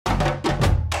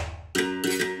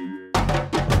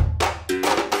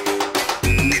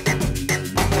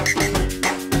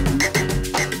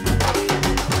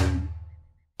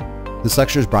This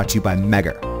lecture is brought to you by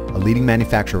Megger, a leading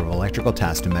manufacturer of electrical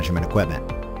test and measurement equipment.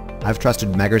 I've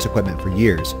trusted Megger's equipment for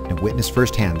years and have witnessed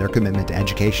firsthand their commitment to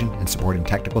education and supporting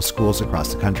technical schools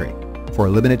across the country. For a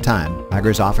limited time,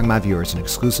 Megger is offering my viewers an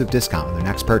exclusive discount on their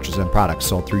next purchase on products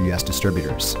sold through U.S.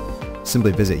 distributors.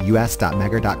 Simply visit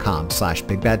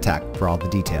us.megger.com/bigbadtech for all the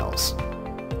details.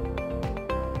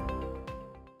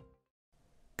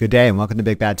 Good day and welcome to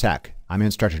Big Bad Tech. I'm your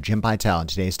instructor Jim Pytel, and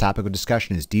today's topic of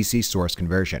discussion is DC source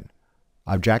conversion.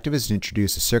 Our objective is to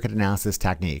introduce a circuit analysis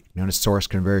technique known as source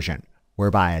conversion,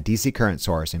 whereby a DC current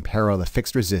source in parallel with a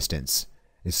fixed resistance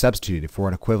is substituted for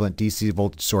an equivalent DC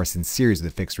voltage source in series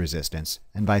with a fixed resistance,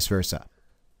 and vice versa.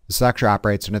 This lecture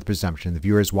operates under the presumption the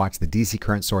viewers watch the DC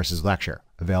current sources lecture,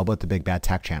 available at the Big Bad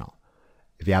Tech channel.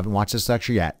 If you haven't watched this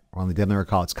lecture yet, or only dimly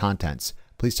recall its contents,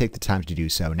 please take the time to do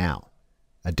so now.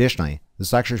 Additionally,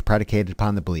 this lecture is predicated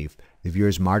upon the belief that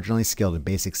viewers marginally skilled in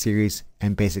basic series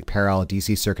and basic parallel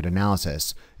DC circuit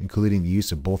analysis, including the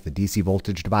use of both the DC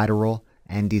voltage divider rule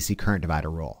and DC current divider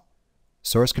rule.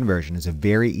 Source conversion is a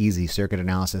very easy circuit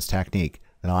analysis technique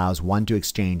that allows one to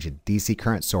exchange a DC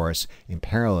current source in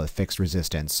parallel with fixed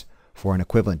resistance for an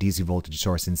equivalent DC voltage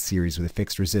source in series with a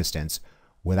fixed resistance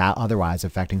without otherwise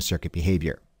affecting circuit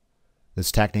behavior.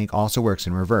 This technique also works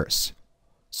in reverse.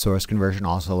 Source conversion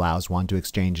also allows one to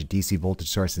exchange a DC voltage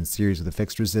source in series with a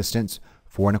fixed resistance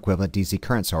for an equivalent DC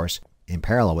current source in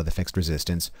parallel with a fixed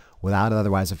resistance without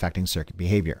otherwise affecting circuit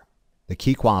behavior. The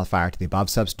key qualifier to the above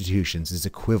substitutions is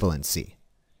equivalency.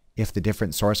 If the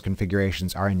different source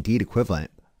configurations are indeed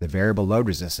equivalent, the variable load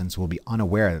resistance will be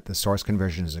unaware that the source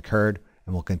conversion has occurred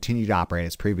and will continue to operate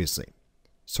as previously.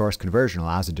 Source conversion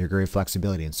allows a degree of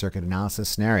flexibility in circuit analysis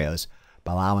scenarios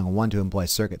by allowing one to employ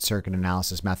circuit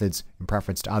analysis methods in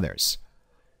preference to others.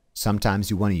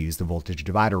 Sometimes you want to use the voltage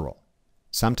divider rule.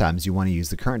 Sometimes you want to use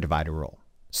the current divider rule.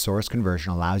 Source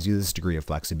conversion allows you this degree of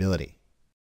flexibility.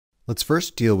 Let's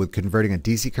first deal with converting a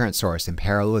DC current source in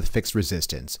parallel with fixed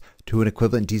resistance to an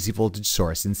equivalent DC voltage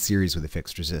source in series with a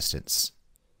fixed resistance.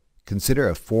 Consider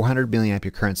a 400 mA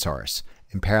current source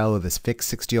in parallel with a fixed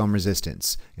 60 ohm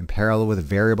resistance in parallel with a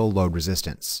variable load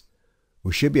resistance.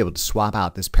 We should be able to swap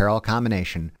out this parallel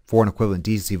combination for an equivalent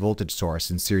DC voltage source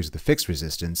in series with a fixed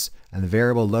resistance, and the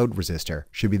variable load resistor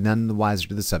should be none the wiser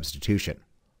to the substitution.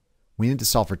 We need to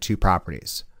solve for two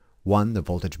properties: 1, the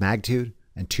voltage magnitude,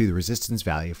 and 2, the resistance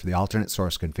value for the alternate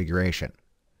source configuration.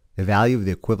 The value of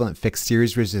the equivalent fixed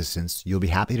series resistance, you'll be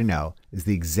happy to know, is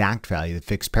the exact value of the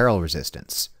fixed parallel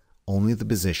resistance. Only the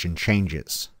position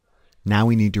changes. Now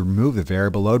we need to remove the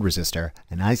variable load resistor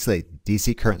and isolate the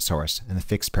DC current source and the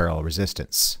fixed parallel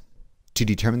resistance. To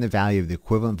determine the value of the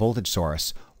equivalent voltage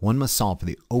source, one must solve for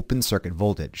the open circuit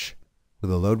voltage. With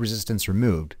the load resistance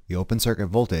removed, the open circuit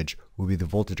voltage will be the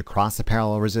voltage across the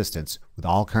parallel resistance with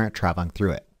all current traveling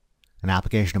through it. An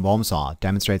application of Ohm's law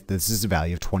demonstrates that this is a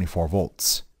value of 24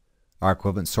 volts. Our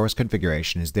equivalent source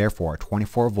configuration is therefore a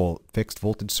 24 volt fixed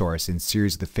voltage source in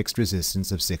series with a fixed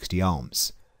resistance of 60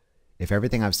 ohms. If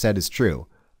everything I've said is true,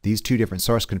 these two different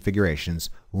source configurations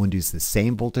will induce the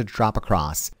same voltage drop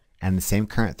across and the same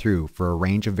current through for a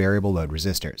range of variable load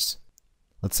resistors.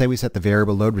 Let's say we set the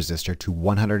variable load resistor to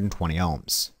 120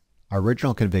 ohms. Our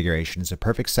original configuration is a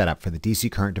perfect setup for the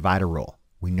DC current divider rule.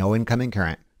 We know incoming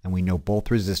current, and we know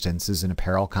both resistances in a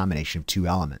parallel combination of two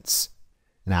elements.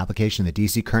 An application of the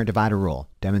DC current divider rule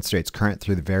demonstrates current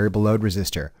through the variable load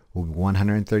resistor will be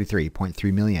 133.3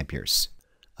 milliamperes.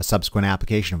 A subsequent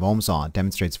application of Ohm's law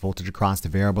demonstrates voltage across the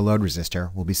variable load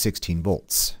resistor will be 16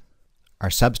 volts. Our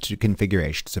substitute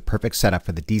configuration is a perfect setup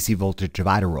for the DC voltage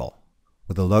divider rule.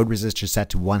 With the load resistor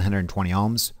set to 120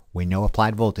 ohms, we know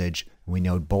applied voltage, and we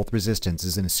know both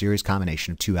resistances in a series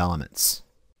combination of two elements.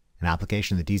 An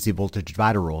application of the DC voltage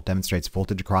divider rule demonstrates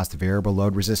voltage across the variable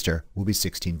load resistor will be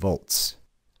 16 volts.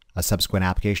 A subsequent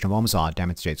application of Ohm's law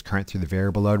demonstrates current through the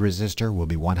variable load resistor will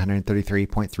be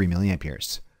 133.3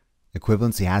 milliamperes.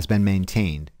 Equivalency has been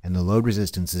maintained, and the load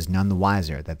resistance is none the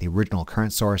wiser that the original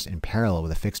current source in parallel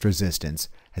with a fixed resistance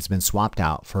has been swapped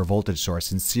out for a voltage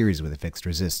source in series with a fixed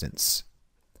resistance.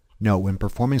 Note, when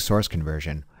performing source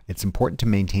conversion, it's important to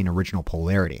maintain original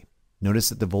polarity. Notice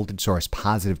that the voltage source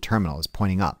positive terminal is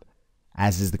pointing up,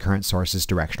 as is the current source's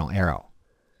directional arrow.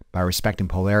 By respecting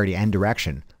polarity and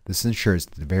direction, this ensures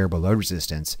that the variable load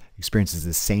resistance experiences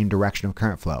the same direction of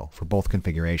current flow for both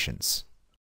configurations.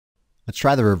 Let's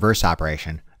try the reverse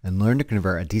operation and learn to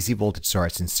convert a DC voltage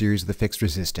source in series with a fixed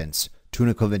resistance to an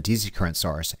equivalent DC current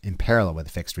source in parallel with a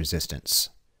fixed resistance.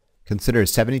 Consider a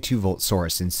 72 volt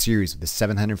source in series with a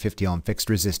 750 ohm fixed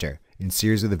resistor in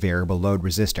series with a variable load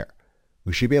resistor.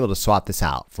 We should be able to swap this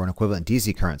out for an equivalent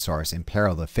DC current source in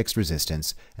parallel with fixed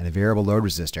resistance, and a variable load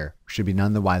resistor should be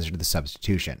none the wiser to the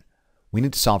substitution. we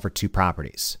need to solve for two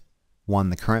properties. One,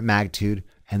 the current magnitude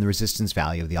and the resistance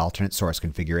value of the alternate source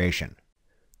configuration.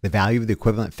 The value of the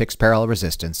equivalent fixed parallel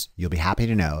resistance, you'll be happy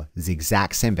to know, is the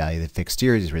exact same value of the fixed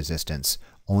series resistance,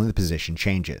 only the position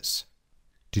changes.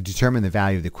 To determine the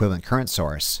value of the equivalent current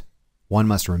source, one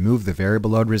must remove the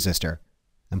variable load resistor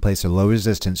and place a low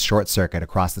resistance short circuit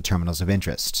across the terminals of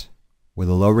interest. With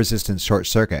a low resistance short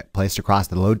circuit placed across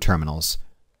the load terminals,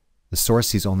 the source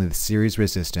sees only the series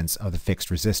resistance of the fixed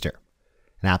resistor.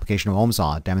 An application of Ohm's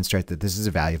law demonstrates that this is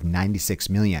a value of 96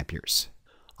 milliamperes.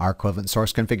 Our equivalent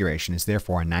source configuration is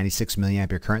therefore a 96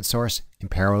 milliampere current source in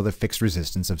parallel with a fixed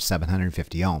resistance of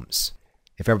 750 ohms.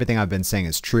 If everything I've been saying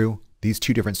is true, these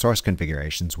two different source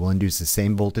configurations will induce the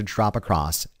same voltage drop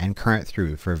across and current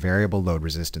through for variable load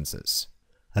resistances.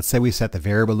 Let's say we set the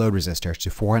variable load resistor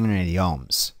to 480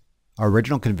 ohms. Our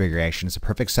original configuration is a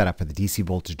perfect setup for the DC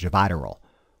voltage divider rule.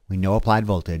 We know applied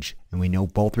voltage, and we know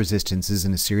both resistances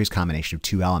in a series combination of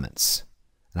two elements.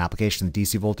 An application of the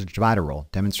DC voltage divider rule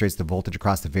demonstrates the voltage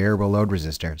across the variable load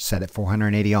resistor set at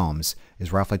 480 ohms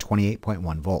is roughly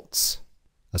 28.1 volts.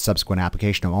 A subsequent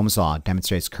application of Ohm's law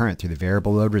demonstrates current through the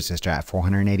variable load resistor at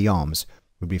 480 ohms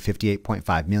would be 58.5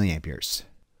 milliamperes.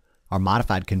 Our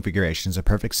modified configuration is a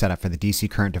perfect setup for the DC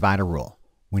current divider rule.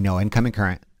 We know incoming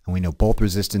current, and we know both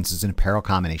resistances in a parallel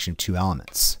combination of two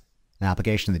elements. An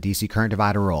application of the DC current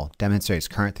divider rule demonstrates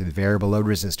current through the variable load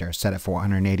resistor set at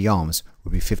 480 ohms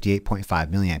would be 58.5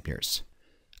 milliamperes.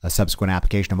 A subsequent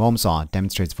application of Ohm's law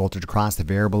demonstrates voltage across the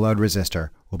variable load resistor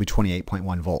will be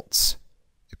 28.1 volts.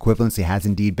 Equivalency has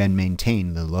indeed been maintained,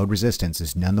 and the load resistance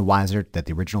is none the wiser that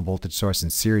the original voltage source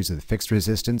in series with the fixed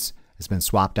resistance has been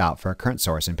swapped out for a current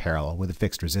source in parallel with a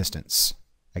fixed resistance.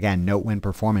 Again, note when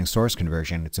performing source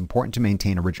conversion, it's important to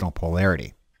maintain original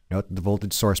polarity. Note that the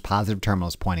voltage source positive terminal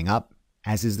is pointing up,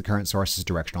 as is the current source's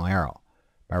directional arrow.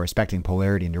 By respecting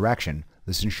polarity and direction,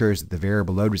 this ensures that the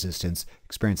variable load resistance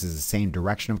experiences the same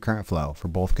direction of current flow for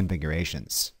both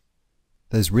configurations.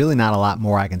 There's really not a lot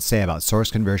more I can say about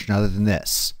source conversion other than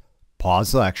this.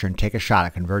 Pause the lecture and take a shot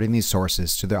at converting these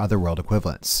sources to their otherworld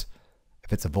equivalents.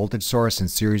 If it's a voltage source in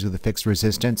series with a fixed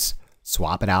resistance,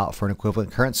 swap it out for an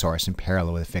equivalent current source in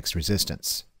parallel with a fixed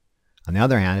resistance. On the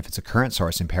other hand, if it's a current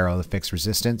source in parallel with a fixed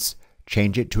resistance,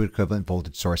 change it to an equivalent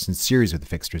voltage source in series with a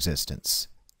fixed resistance.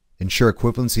 Ensure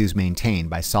equivalency is maintained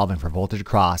by solving for voltage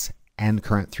across and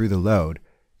current through the load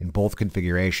in both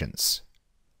configurations.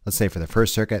 Let's say for the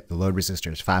first circuit, the load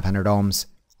resistor is 500 ohms.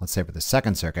 Let's say for the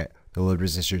second circuit, the load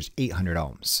resistor is 800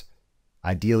 ohms.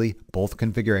 Ideally, both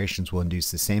configurations will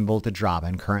induce the same voltage drop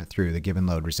and current through the given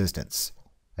load resistance.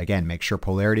 Again, make sure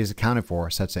polarity is accounted for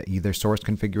such that either source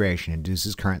configuration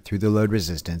induces current through the load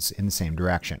resistance in the same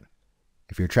direction.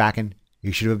 If you're tracking,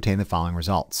 you should have obtained the following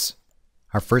results.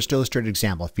 Our first illustrated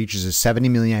example features a 70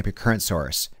 milliampere current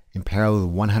source in parallel with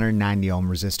a 190 ohm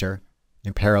resistor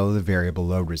in parallel with a variable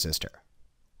load resistor.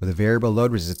 With the variable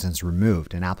load resistance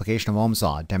removed, an application of Ohm's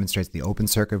law demonstrates the open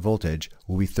circuit voltage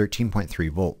will be 13.3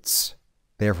 volts.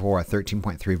 Therefore, a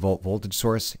 13.3 volt voltage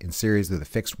source in series with a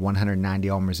fixed 190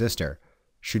 ohm resistor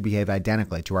should behave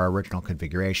identically to our original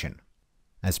configuration.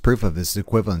 As proof of this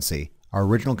equivalency, our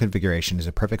original configuration is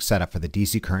a perfect setup for the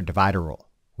DC current divider rule.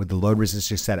 With the load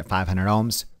resistor set at 500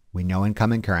 ohms, we know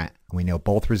incoming current, and we know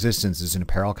both resistances in a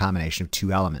parallel combination of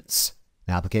two elements.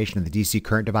 An application of the DC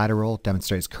current divider rule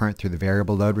demonstrates current through the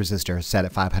variable load resistor set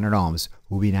at 500 ohms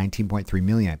will be 19.3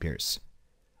 milliamperes.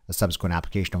 A subsequent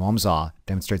application of Ohm's law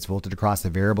demonstrates voltage across the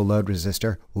variable load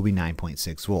resistor will be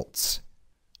 9.6 volts.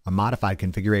 A modified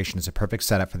configuration is a perfect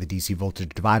setup for the DC voltage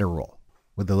divider rule.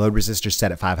 With the load resistor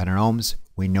set at 500 ohms,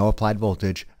 we know applied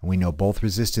voltage, and we know both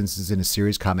resistances in a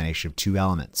series combination of two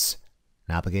elements.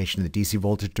 An application of the DC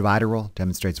voltage divider rule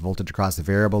demonstrates voltage across the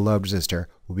variable load resistor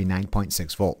will be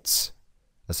 9.6 volts.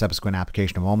 A subsequent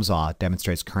application of Ohm's law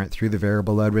demonstrates current through the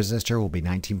variable load resistor will be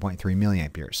 19.3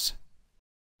 milliamperes.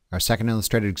 Our second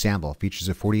illustrated example features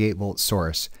a 48 volt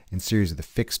source in series with a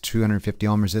fixed 250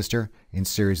 ohm resistor in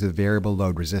series with a variable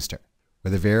load resistor.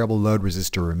 With a variable load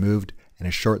resistor removed and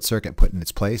a short circuit put in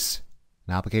its place,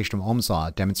 an application of Ohm's law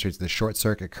demonstrates the short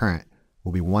circuit current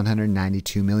will be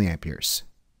 192 milliamperes.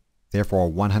 Therefore, a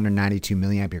 192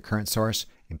 milliampere current source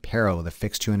in parallel with a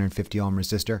fixed 250 ohm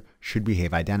resistor should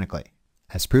behave identically.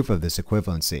 As proof of this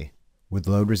equivalency, with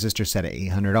load resistor set at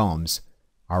 800 ohms,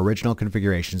 our original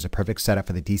configuration is a perfect setup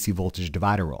for the DC voltage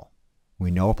divider rule.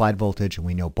 We know applied voltage, and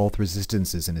we know both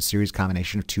resistances in a series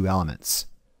combination of two elements.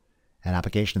 An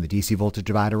application of the DC voltage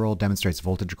divider rule demonstrates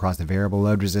voltage across the variable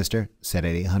load resistor set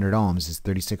at 800 ohms is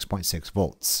 36.6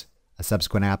 volts. A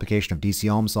subsequent application of DC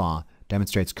Ohm's law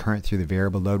demonstrates current through the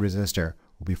variable load resistor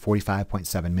will be 45.7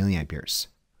 milliamperes.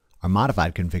 Our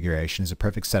modified configuration is a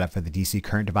perfect setup for the DC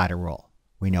current divider rule.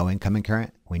 We know incoming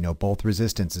current, we know both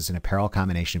resistances in a parallel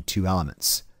combination of two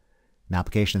elements. An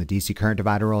application of the DC current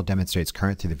divider rule demonstrates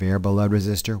current through the variable load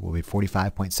resistor will be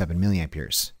 45.7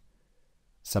 milliamperes.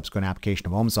 Subsequent application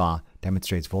of Ohm's law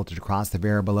demonstrates voltage across the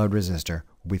variable load resistor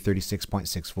will be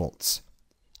 36.6 volts.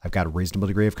 I've got a reasonable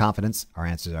degree of confidence our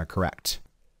answers are correct.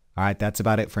 Alright, that's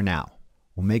about it for now.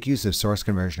 We'll make use of source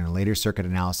conversion in later circuit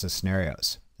analysis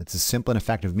scenarios. It's a simple and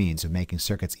effective means of making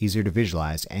circuits easier to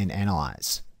visualize and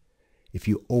analyze. If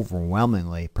you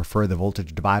overwhelmingly prefer the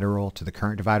voltage divider rule to the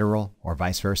current divider rule, or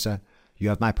vice versa, you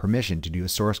have my permission to do a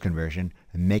source conversion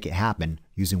and make it happen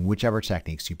using whichever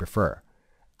techniques you prefer.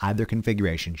 Either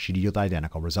configuration should yield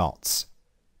identical results.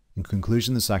 In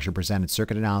conclusion, this lecture presented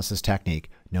circuit analysis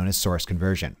technique known as source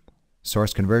conversion.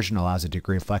 Source conversion allows a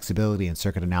degree of flexibility in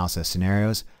circuit analysis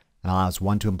scenarios and allows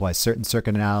one to employ certain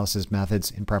circuit analysis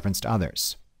methods in preference to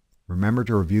others. Remember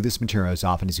to review this material as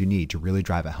often as you need to really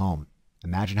drive it home.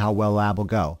 Imagine how well a lab will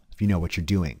go if you know what you're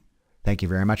doing. Thank you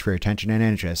very much for your attention and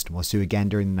interest, and we'll see you again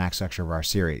during the next lecture of our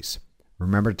series.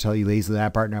 Remember to tell your lazy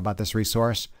lab partner about this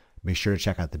resource. Be sure to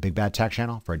check out the Big Bad Tech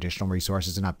channel for additional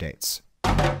resources and updates.